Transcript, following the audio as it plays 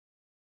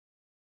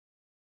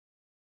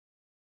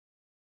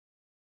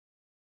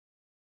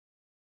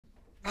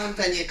I'm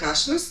Tanya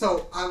Kashner,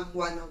 so I'm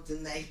one of the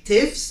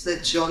natives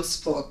that John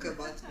spoke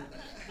about.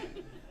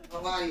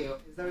 How are you?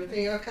 Is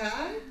everything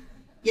okay?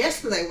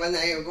 Yesterday when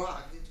I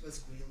arrived, it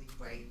was really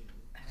rainy.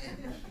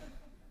 And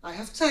I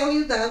have to tell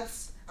you that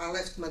I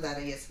left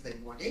Madeira yesterday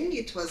morning.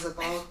 It was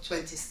about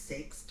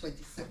 26,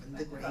 27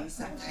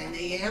 degrees at 10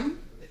 a.m.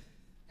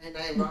 And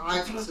I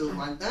arrived to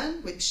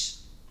London, which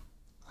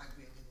I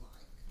really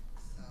like.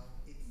 So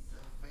it's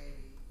a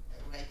very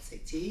red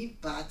city,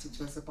 but it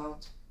was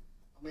about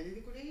how many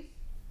degrees?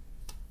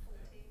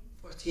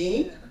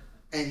 14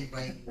 and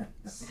rain.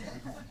 So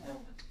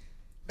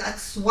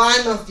that's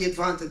one of the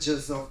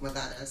advantages of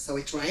Madeira. So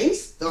it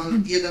rains.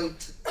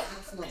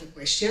 That's not a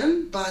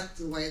question, but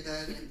the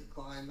weather and the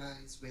climate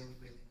is really,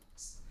 really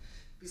nice.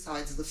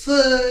 Besides the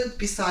food,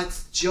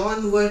 besides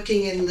John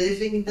working and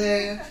living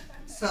there.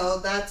 So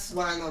that's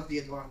one of the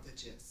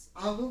advantages.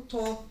 I will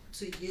talk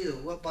to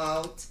you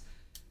about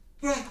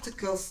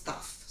practical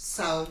stuff.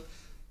 So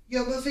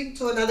you're moving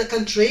to another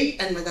country,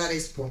 and Madeira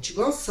is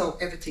Portugal, so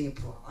everything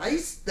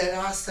applies. There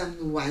are some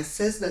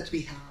nuances that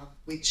we have,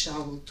 which I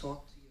will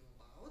talk to you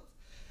about.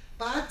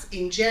 But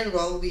in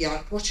general, we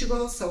are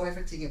Portugal, so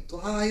everything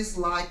applies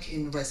like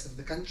in the rest of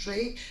the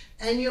country,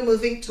 and you're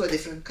moving to a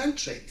different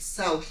country.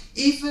 So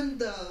even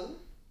though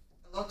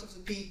a lot of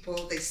the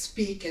people, they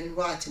speak and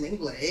write in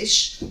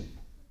English,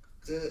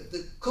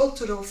 the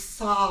cultural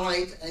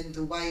side and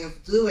the way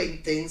of doing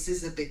things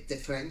is a bit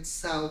different.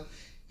 So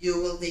you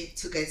will need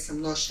to get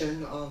some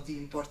notion of the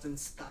important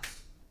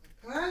stuff.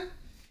 Okay?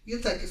 You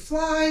take a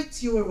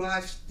flight, you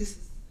arrive. This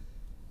is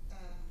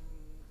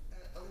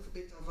a little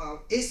bit of our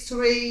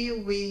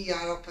history. We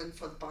are open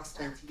for the past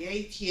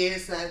 28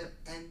 years, and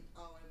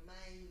our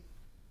main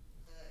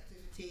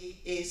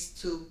activity is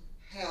to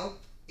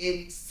help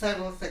in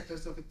several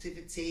sectors of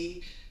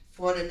activity,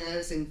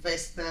 foreigners,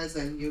 investors,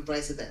 and new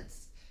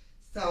residents.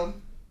 So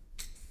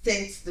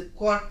since the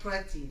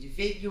corporate,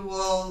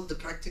 individual, the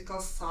practical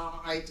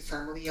side, the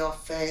family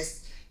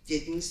office, the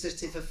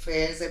administrative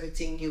affairs,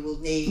 everything you will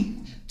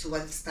need to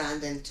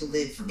understand and to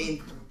live in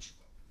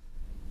Portugal.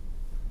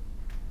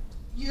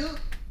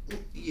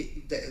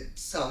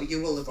 So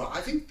you will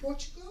arrive in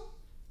Portugal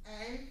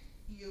and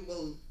you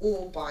will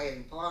or buy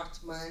an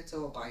apartment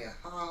or buy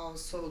a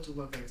house or do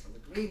a rental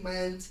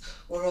agreement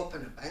or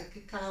open a bank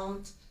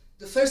account.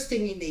 The first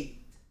thing you need,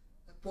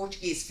 a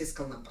Portuguese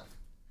fiscal number.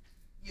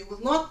 You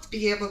will not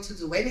be able to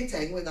do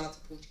anything without a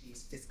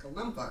Portuguese fiscal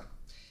number.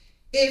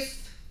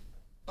 If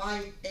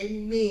by any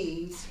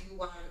means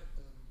you are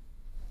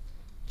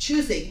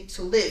choosing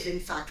to live,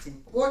 in fact,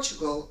 in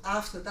Portugal,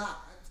 after that,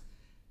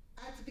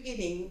 at the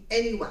beginning,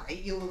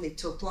 anyway, you will need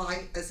to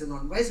apply as a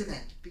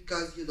non-resident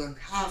because you don't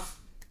have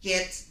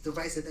yet the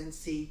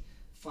residency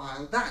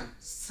file done.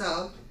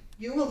 So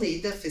you will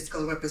need a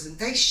fiscal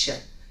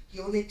representation.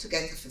 You will need to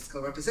get a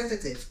fiscal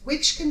representative,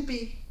 which can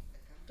be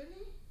a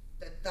company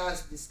that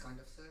does this kind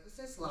of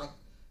services, like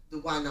the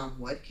one I'm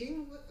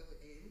working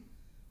in,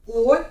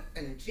 or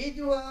an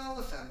individual,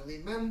 a family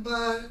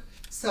member.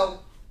 So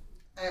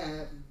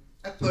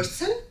a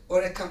person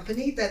or a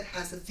company that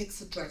has a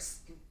fixed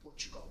address in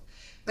Portugal.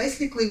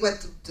 Basically,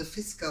 what the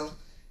fiscal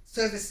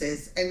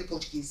services and the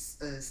Portuguese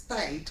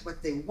state,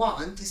 what they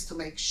want is to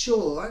make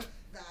sure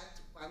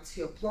that once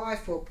you apply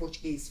for a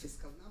Portuguese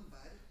fiscal number,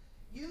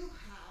 you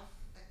have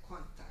a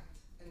contact,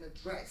 an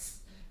address.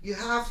 You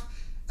have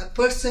a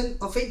person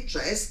of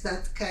interest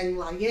that can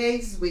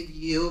liaise with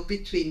you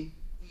between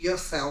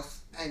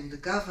yourself and the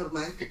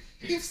government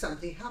if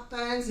something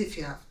happens, if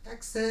you have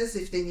taxes,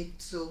 if they need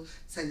to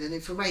send an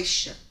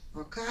information,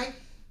 okay?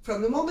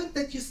 From the moment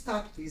that you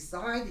start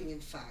residing,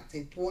 in fact,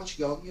 in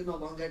Portugal, you no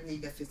longer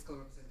need a fiscal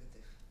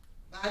representative.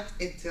 But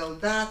until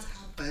that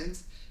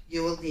happens,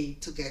 you will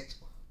need to get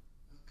one,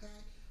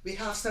 okay? We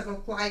have several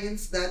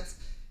clients that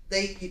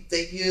they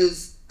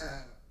use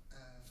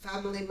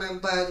family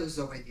member who's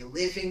already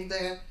living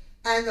there,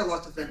 and a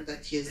lot of them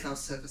that use our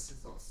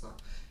services also.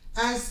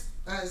 As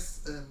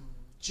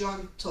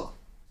John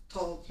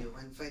told you,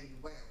 and very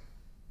well,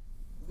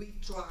 we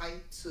try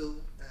to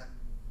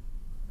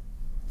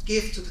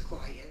give to the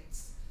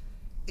clients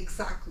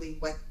exactly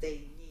what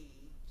they need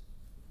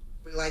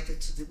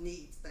related to the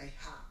needs they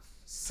have.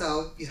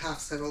 So you have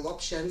several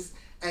options,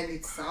 and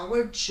it's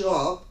our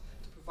job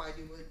to provide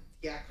you with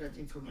the accurate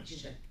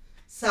information.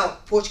 So,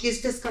 Portuguese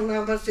fiscal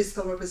number,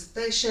 fiscal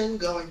representation,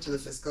 going to the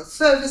fiscal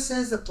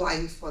services,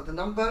 applying for the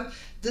number.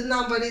 The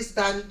number is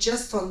done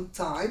just on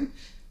time.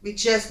 We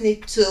just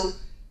need to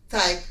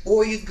type,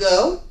 or you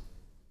go,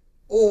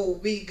 or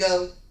we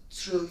go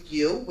through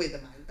you with a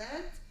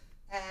mandate,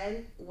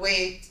 and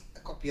with a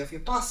copy of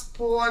your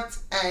passport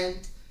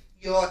and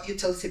your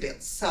utility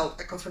bills. So,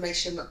 a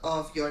confirmation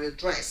of your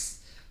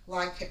address,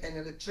 like an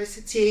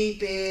electricity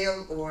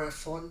bill or a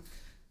phone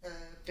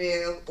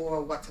bill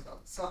or whatever.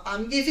 So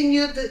I'm giving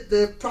you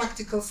the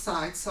practical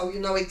side so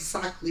you know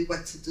exactly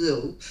what to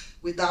do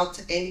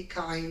without any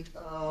kind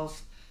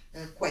of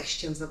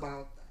questions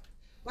about that.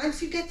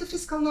 Once you get the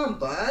fiscal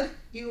number,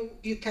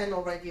 you can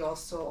already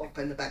also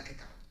open a bank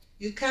account.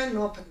 You can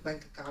open a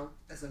bank account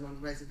as a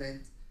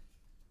non-resident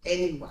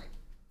anyway.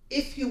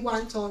 if you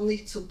want only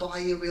to buy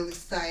a real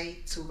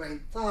estate, to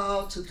rent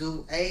out, to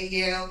do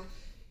AL,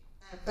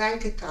 a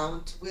bank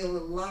account will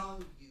allow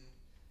you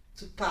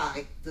to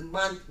pay the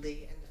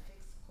monthly and the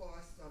fixed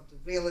cost of the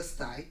real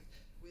estate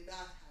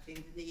without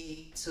having the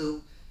need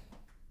to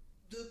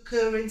do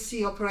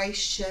currency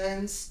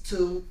operations,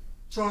 to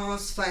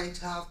transfer and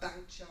to have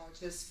bank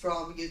charges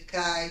from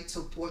UK to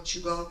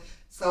Portugal.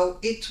 So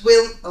it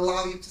will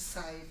allow you to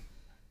save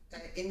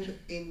in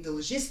the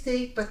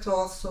logistic, but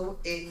also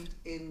in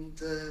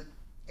the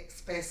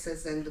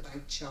expenses and the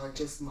bank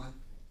charges monthly.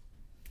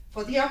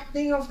 For the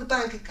opening of the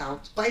bank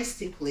account,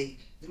 basically,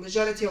 the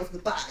majority of the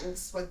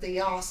banks, what they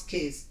ask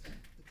is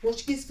the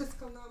Portuguese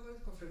fiscal number,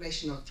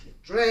 confirmation of the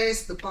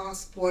address, the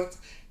passport,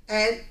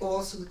 and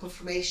also the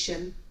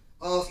confirmation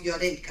of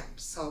your income.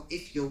 So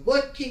if you're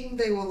working,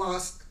 they will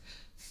ask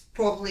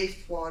probably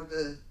for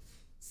the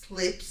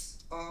slips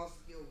of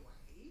your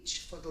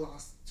wage for the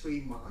last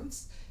 3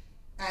 months,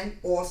 and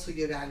also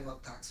your annual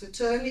tax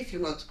return. If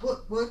you're not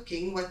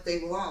working, what they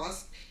will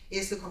ask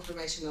is the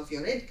confirmation of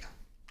your income.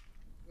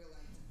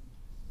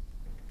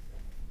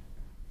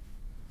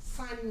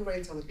 Signing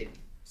rental agreement.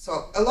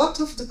 So a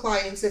lot of the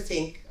clients, they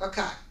think,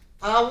 okay,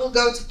 I will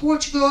go to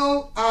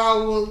Portugal, I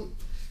will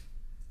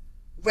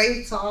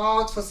rent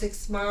out for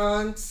 6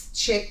 months,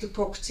 check the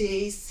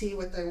properties, see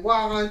what I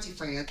want,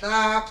 if I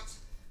adapt.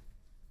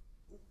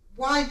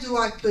 Why do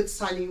I put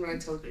signing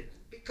rental agreement?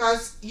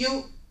 Because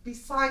you,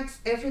 besides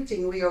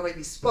everything we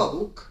already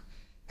spoke,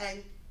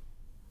 and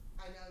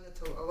I know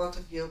that a lot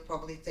of you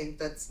probably think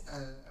that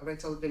a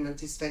rental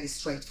agreement is very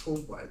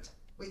straightforward,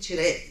 which it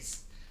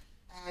is.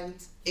 And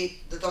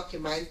the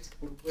document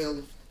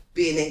will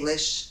be in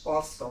English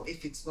also.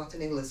 If it's not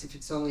in English, if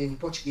it's only in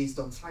Portuguese,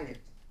 don't sign it.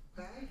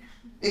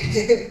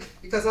 Okay?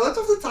 Because a lot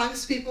of the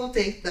times people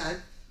think that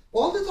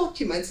all the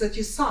documents that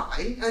you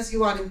sign as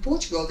you are in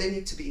Portugal, they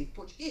need to be in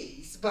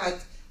Portuguese,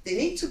 but they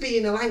need to be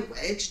in a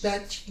language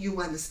that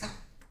you understand.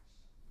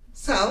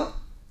 So,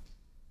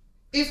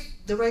 if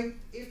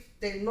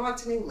they're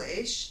not in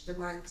English, they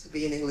might to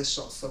be in English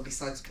also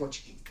besides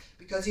Portuguese.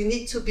 Because you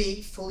need to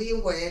be fully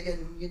aware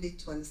and you need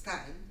to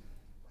understand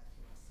what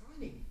you are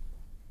signing.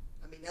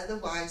 I mean,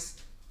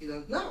 otherwise, you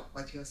don't know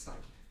what you're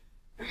signing.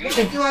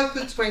 Why do I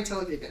put rental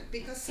agreement?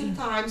 Because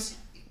sometimes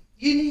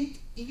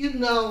you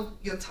know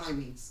your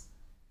timings.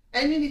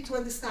 And you need to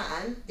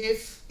understand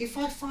if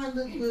I find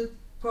a good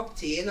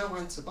property and I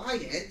want to buy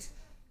it,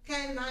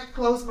 can I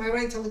close my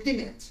rental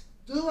agreement?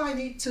 Do I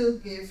need to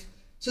give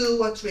 2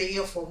 or 3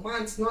 or 4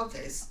 months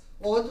notice?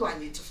 Or do I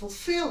need to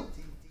fulfill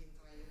the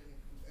entire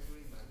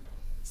agreement?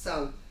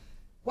 So,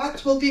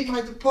 what will be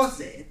my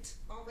deposit?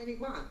 How many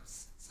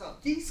months? So,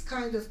 these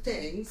kind of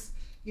things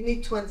you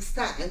need to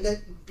understand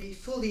and be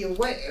fully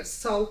aware.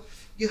 So,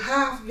 you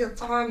have your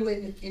time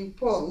limit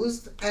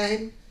imposed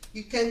and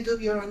you can do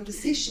your own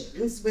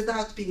decisions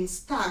without being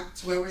stuck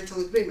to a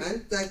rental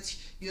agreement that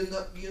you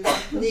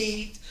don't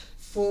need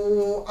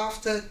for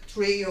after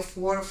 3 or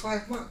 4 or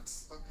 5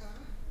 months. Okay?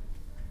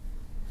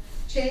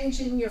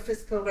 Changing your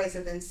fiscal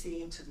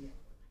residency into the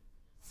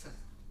so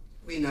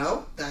we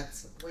know that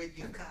with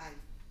UK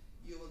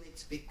you will need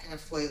to be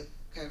careful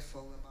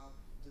about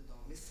the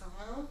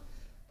domicile,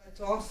 but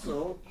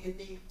also you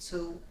need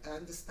to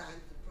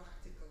understand the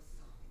practical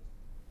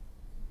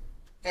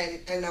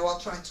side. And I will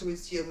try to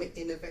resume it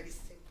in a very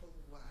simple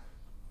way.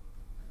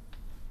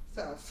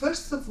 So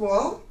first of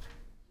all,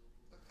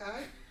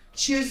 okay,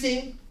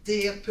 choosing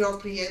the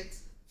appropriate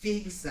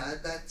visa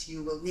that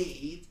you will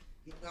need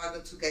in order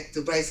to get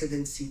the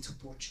residency to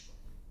Portugal.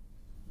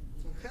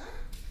 Okay?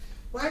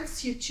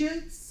 Once you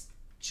choose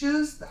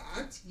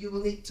that, you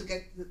will need to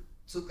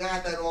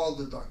gather all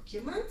the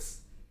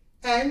documents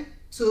and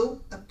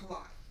to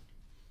apply.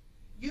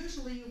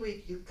 Usually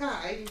with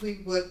UK,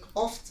 we work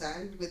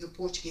often with the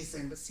Portuguese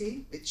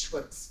embassy, which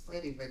works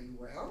very, very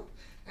well,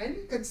 and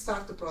you can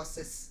start the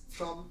process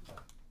from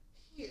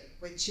here,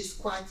 which is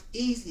quite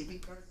easy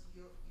because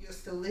you're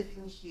still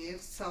living here,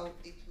 so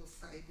it will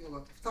save you a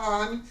lot of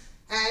time,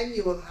 and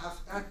you will have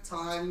that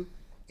time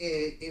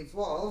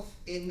involved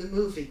in the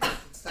moving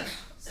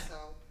itself.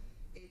 So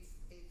it's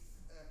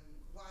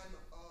one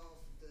of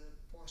the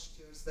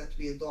postures that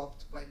we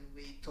adopt when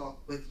we talk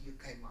with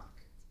UK market.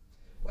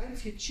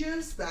 Once you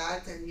choose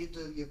that and you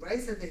do your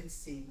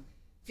residency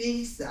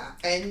visa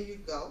and you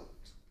go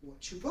to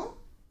Portugal,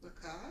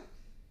 okay,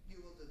 you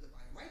will do the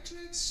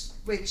biometrics,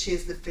 which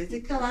is the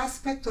physical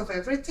aspect of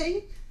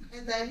everything,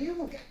 and then you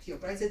will get your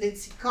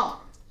residency card.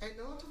 And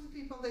a lot of the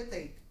people, they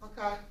think,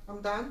 okay,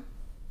 I'm done.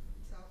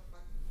 So, but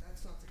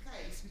that's not the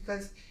case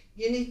because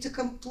you need to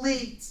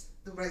complete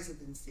the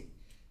residency.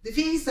 The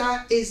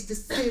visa is the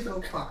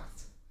civil part.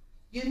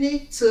 You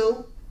need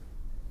to,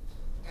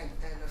 and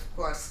of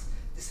course,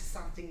 this is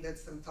something that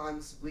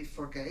sometimes we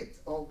forget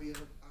or we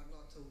are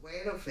not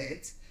aware of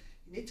it.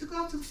 You need to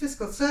go to the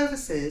fiscal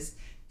services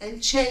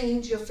and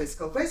change your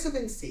fiscal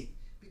residency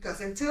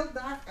because until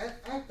that,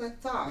 at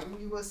that time,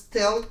 you were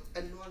still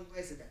a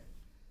non-resident.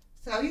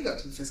 So you go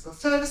to the fiscal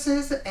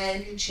services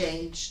and you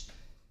change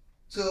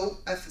to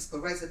a fiscal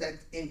resident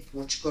in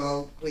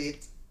Portugal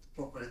with the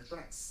proper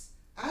address.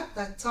 at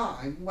that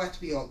time, what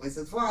we always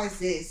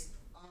advise is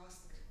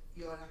ask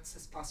your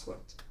access password.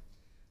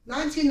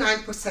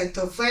 99%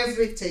 of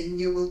everything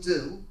you will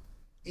do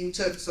in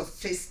terms of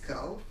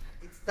fiscal,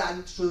 it's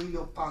done through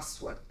your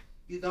password.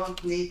 You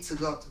don't need to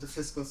go to the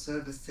fiscal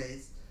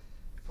services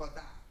for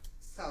that.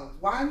 So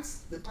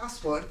once the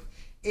password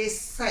is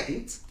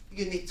sent,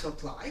 you need to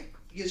apply.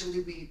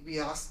 Usually we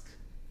ask,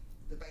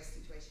 the best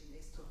situation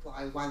is to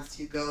apply once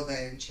you go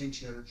there and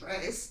change your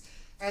address,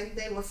 and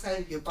they will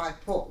send you by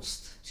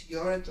post to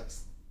your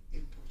address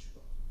in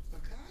Portugal.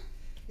 Okay?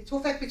 It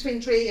will take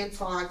between 3 and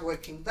 5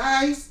 working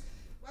days.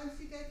 Once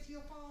you get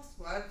your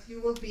password,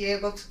 you will be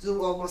able to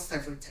do almost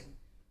everything.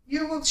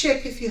 You will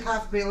check if you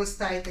have real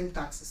estate and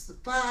taxes to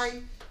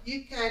pay.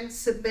 You can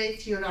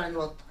submit your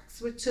annual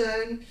tax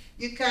return.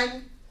 You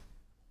can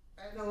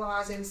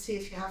analyze and see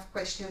if you have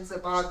questions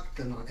about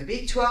the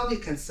non-habitual. You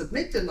can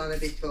submit the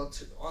non-habitual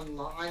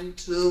online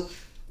to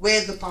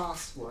with the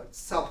password.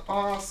 So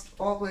ask,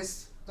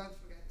 always, don't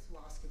forget to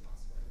ask your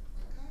password.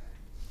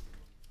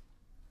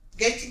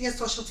 Okay? Getting a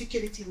social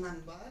security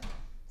number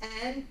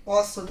and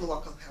also the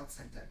local health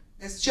center.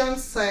 As John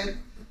said,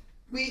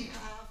 we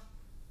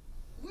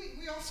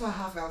also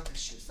have health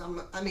issues.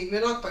 I mean,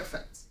 we're not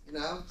perfect, you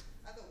know.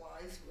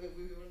 Otherwise, we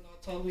were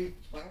not only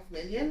 12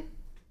 million.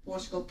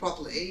 Portugal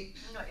probably.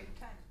 Not even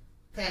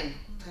 10.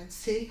 10.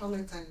 See,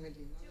 only 10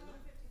 million.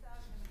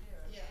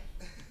 250,000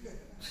 Yeah.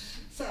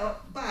 So,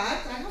 but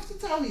I have to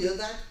tell you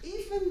that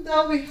even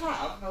though we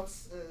have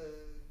health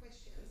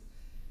questions,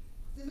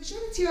 the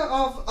majority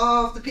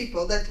of the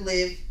people that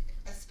live,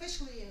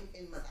 especially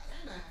in Madeira,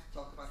 and I have to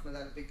talk about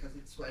Madeira because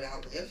it's where I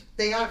live,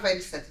 they are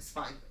very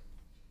satisfied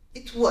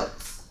with it. It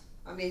works.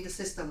 I mean, the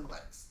system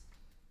works.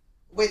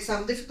 With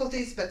some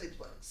difficulties, but it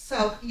works.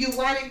 So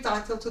you are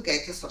entitled to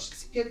get a social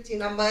security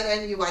number,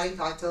 and you are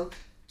entitled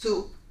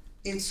to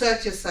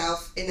insert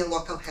yourself in a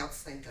local health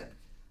center.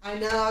 I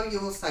know you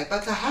will say,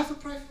 but I have a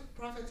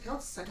private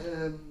health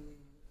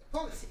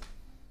policy.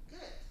 Good,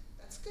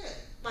 that's good.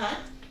 But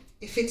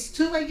if it's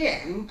 2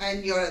 a.m.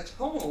 and you're at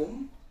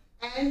home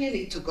and you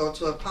need to go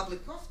to a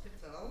public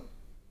hospital,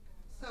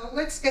 so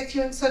let's get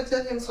you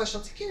inserted in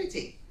social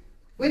security.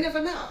 We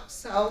never know.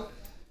 So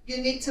you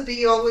need to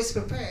be always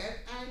prepared,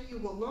 and you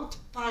will not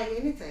pay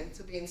anything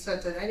to be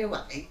inserted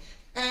anyway.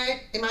 And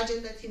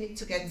imagine that you need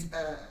to get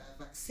a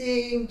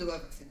vaccine, do a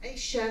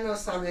vaccination or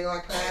something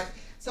like that.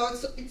 So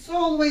it's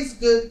always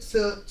good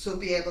to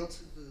be able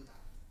to do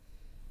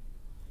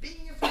that.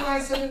 Being a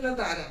freelancer in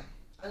Madeira,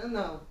 I don't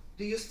know,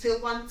 do you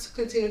still want to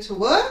continue to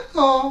work,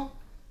 or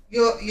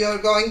you're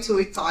going to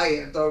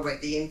retire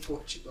already in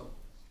Portugal?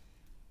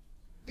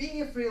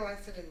 Being a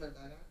freelancer in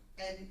Madeira,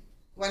 and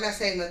when I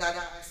say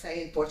Madeira, I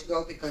say in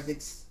Portugal because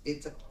it's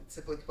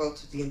applicable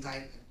to the entire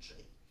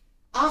country.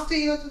 After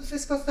you go to the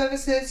fiscal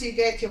services, you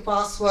get your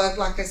password,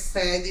 like I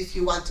said, if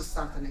you want to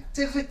start an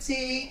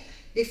activity,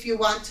 if you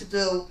want to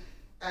do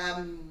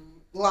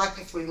like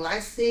a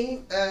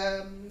freelancing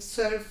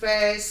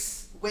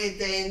service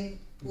within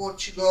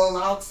Portugal,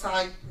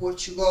 outside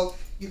Portugal,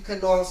 you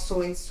can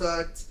also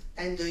insert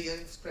and do your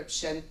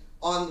inscription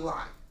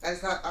online.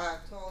 As I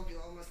told you,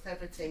 almost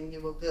everything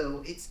you will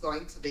do, it's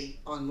going to be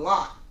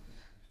online.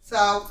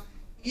 So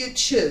you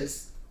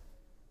choose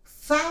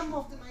some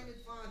of the main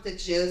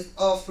advantages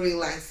of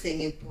freelancing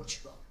in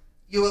Portugal.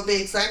 You will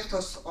be exempt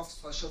of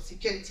social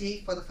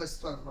security for the first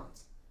 12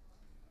 months.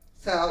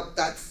 So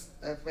that's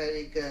a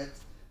very good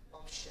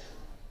option.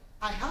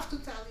 I have to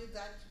tell you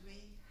that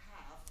we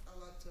have a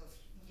lot of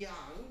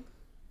young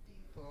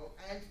people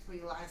and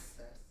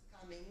freelancers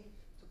coming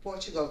to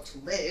Portugal to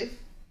live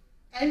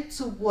and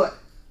to work.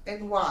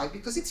 And why?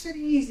 Because it's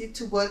very easy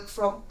to work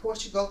from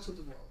Portugal to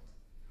the world.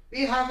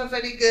 We have a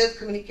very good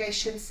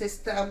communication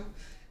system,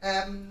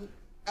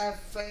 a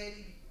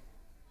very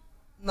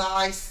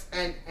nice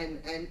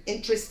and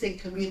interesting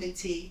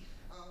community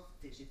of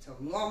digital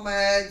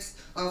nomads,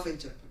 of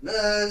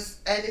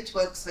entrepreneurs, and it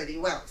works very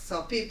well.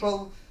 So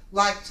people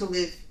like to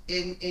live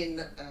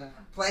in a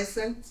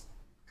pleasant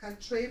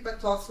country,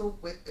 but also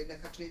in a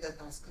country that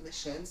has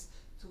conditions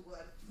to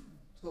work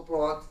to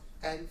abroad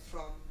and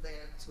from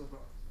there to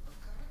abroad.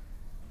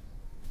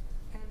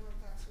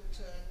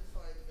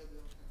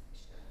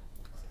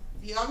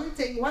 The only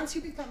thing, once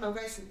you become a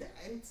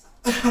resident,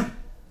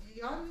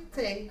 the only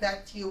thing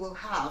that you will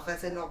have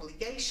as an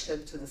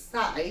obligation to the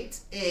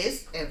state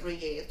is every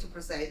year to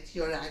present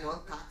your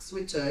annual tax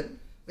return,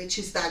 which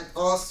is done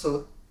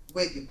also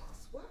with your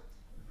passport,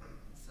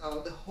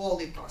 so the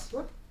holy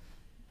passport,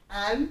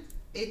 and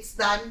it's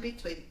done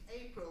between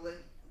April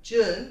and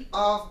June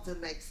of the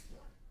next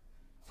year.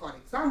 For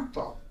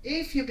example,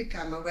 if you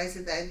become a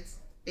resident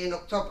in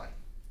October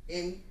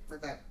in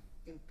Madeira,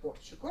 in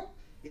Portugal,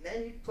 in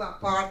any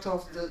part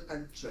of the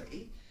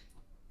country,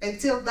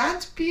 until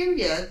that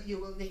period, you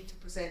will need to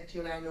present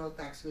your annual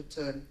tax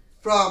return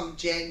from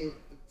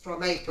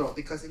April,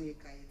 because in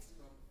UK it's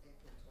from April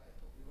to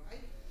April,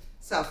 right?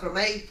 So from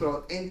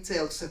April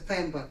until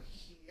September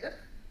here,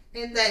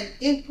 and then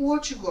in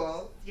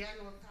Portugal, the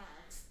annual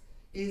tax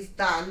is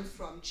done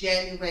from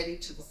January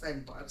to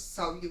December.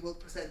 So you will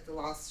present the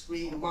last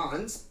 3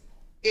 months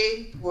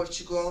in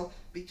Portugal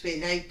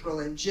between April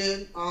and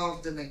June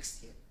of the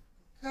next year.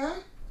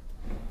 Okay?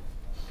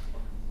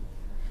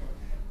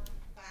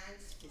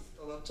 Banks,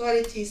 fiscal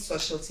authorities,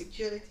 social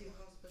security,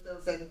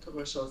 hospitals, and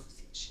commercial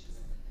associations.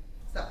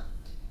 So,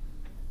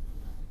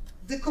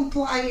 the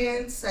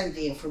compliance and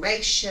the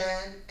information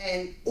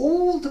and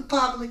all the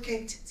public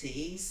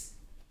entities,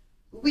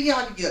 we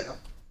are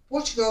Europe.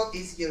 Portugal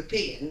is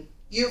European.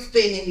 You've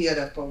been in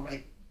Europe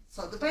already.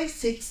 So the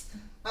basics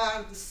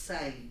are the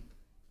same.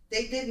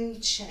 They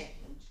didn't change.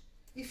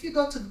 If you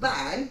go to the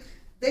bank,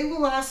 they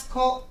will ask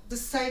all the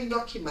same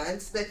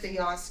documents that they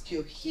ask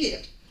you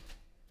here.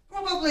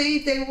 Probably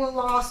they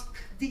will ask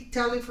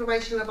detailed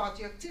information about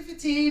your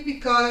activity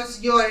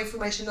because your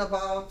information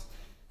about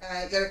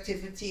your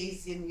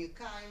activities in UK,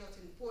 not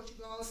in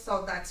Portugal,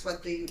 so that's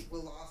what they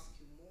will ask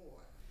you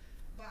more.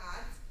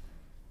 But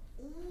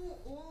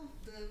all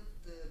the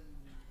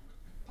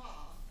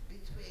path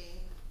between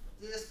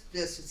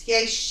the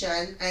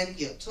association and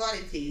the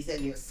authorities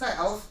and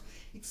yourself,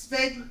 it's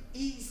very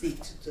easy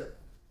to do.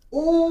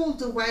 All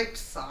the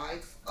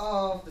websites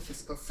of the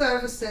fiscal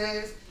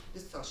services, the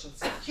social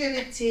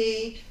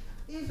security,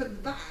 even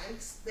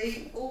banks,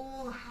 they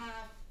all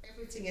have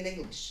everything in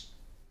English.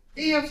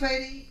 They are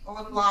very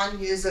online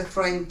user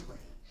friendly.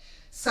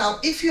 So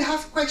if you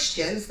have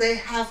questions, they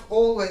have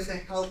always a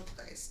help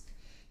desk.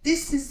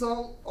 This is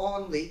all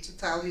only to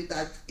tell you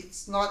that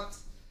it's not,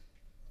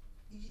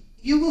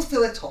 you will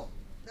feel at home.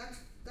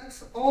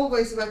 That's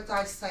always what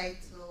I say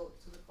to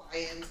the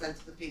clients and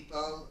to the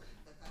people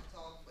that I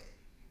talk with.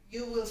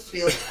 You will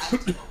feel at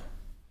home.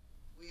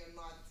 We are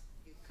not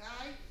UK,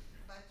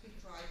 but we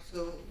try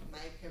to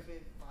make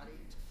everybody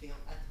to feel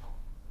at home.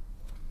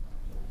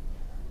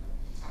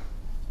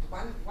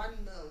 One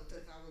note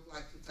that I would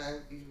like to tell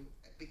you,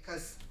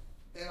 because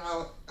there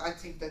are, I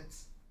think that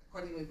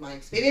according with my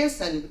experience,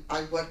 and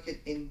I worked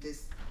in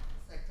this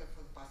sector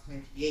for the past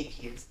 28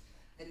 years,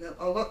 and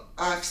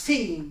I've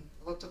seen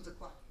a lot of the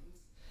clients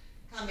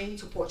coming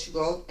to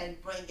Portugal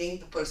and bringing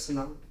the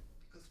personal,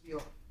 because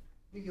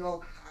we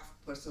all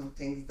have personal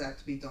things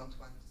that we don't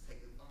want to say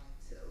goodbye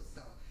to,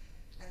 so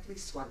at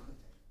least one container.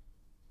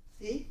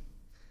 See?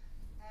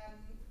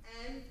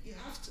 And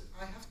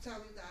I have to tell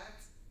you that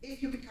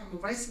if you become a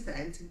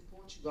resident in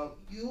Portugal,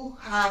 you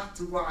have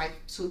the right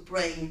to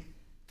bring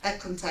a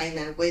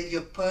container with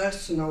your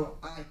personal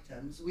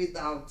items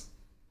without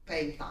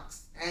paying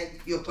tax and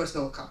your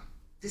personal car.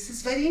 This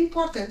is very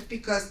important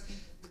because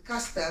the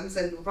customs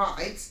and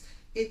rights,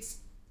 it's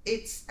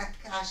a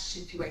cash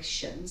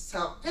situation.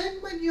 So,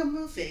 and when you're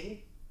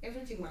moving,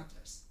 everything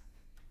matters.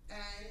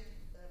 And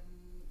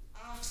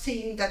I've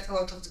seen that a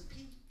lot of the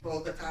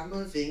people that are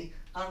moving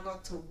are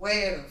not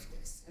aware of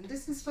this. And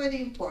this is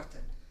very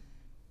important.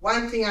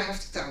 One thing I have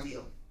to tell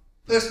you,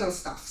 personal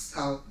stuff.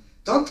 So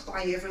don't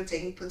buy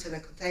everything, put in a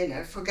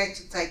container, forget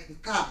to take the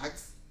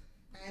tags,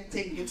 and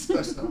think it's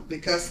personal,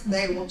 because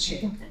they will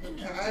check.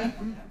 Okay?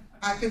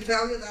 I can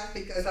tell you that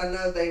because I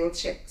know they will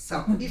check.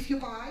 So if you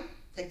buy,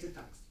 take the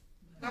tags.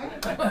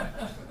 Okay?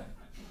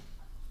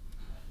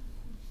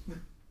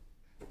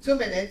 2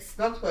 minutes,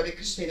 don't worry,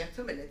 Christina,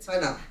 2 minutes, I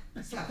know.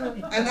 So,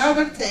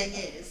 another thing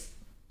is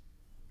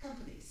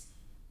companies.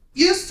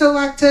 You're still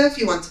active,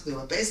 you want to do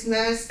a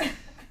business,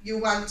 you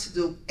want to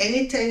do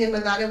anything in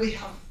Madeira. We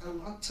have a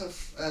lot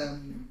of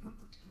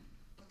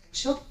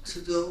potential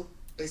to do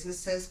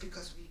businesses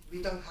because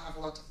we don't have a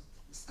lot of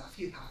the stuff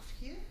you have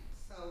here.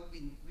 So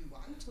we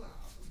want to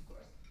have, of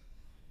course.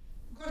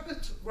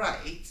 Corporate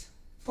rate,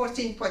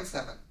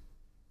 14.7.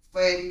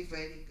 Very,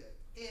 very good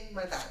in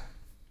Madeira.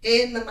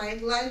 In the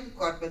mainland, the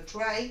corporate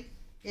rate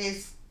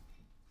is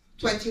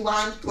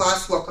 21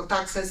 plus local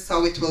taxes,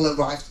 so it will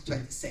arrive to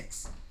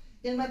 26.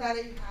 In Madeira,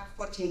 you have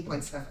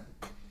 14.7.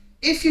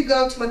 If you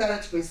go to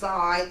Madeira to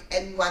reside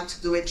and you want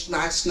to do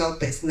international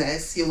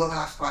business, you will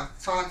have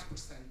 5% corporate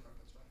rate.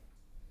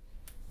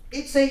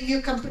 It's a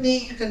EU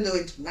company, you can do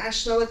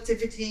international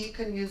activity, you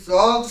can use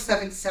all the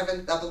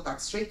 77 double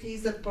tax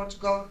treaties that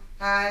Portugal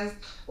has,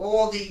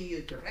 all the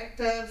EU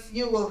directives.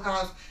 You will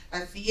have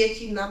a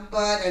VAT number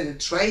and a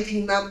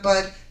trading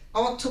number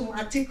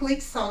automatically,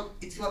 so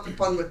it's not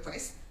upon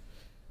request.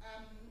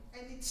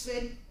 And it's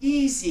very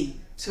easy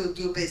to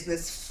do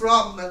business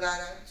from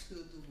Madeira to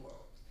the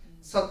world.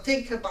 So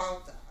think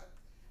about that,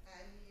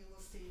 and you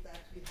will see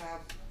that we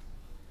have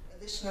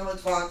additional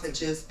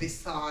advantages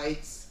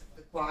besides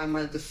the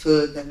climate, the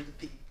food, and the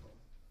people.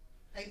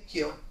 Thank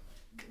you.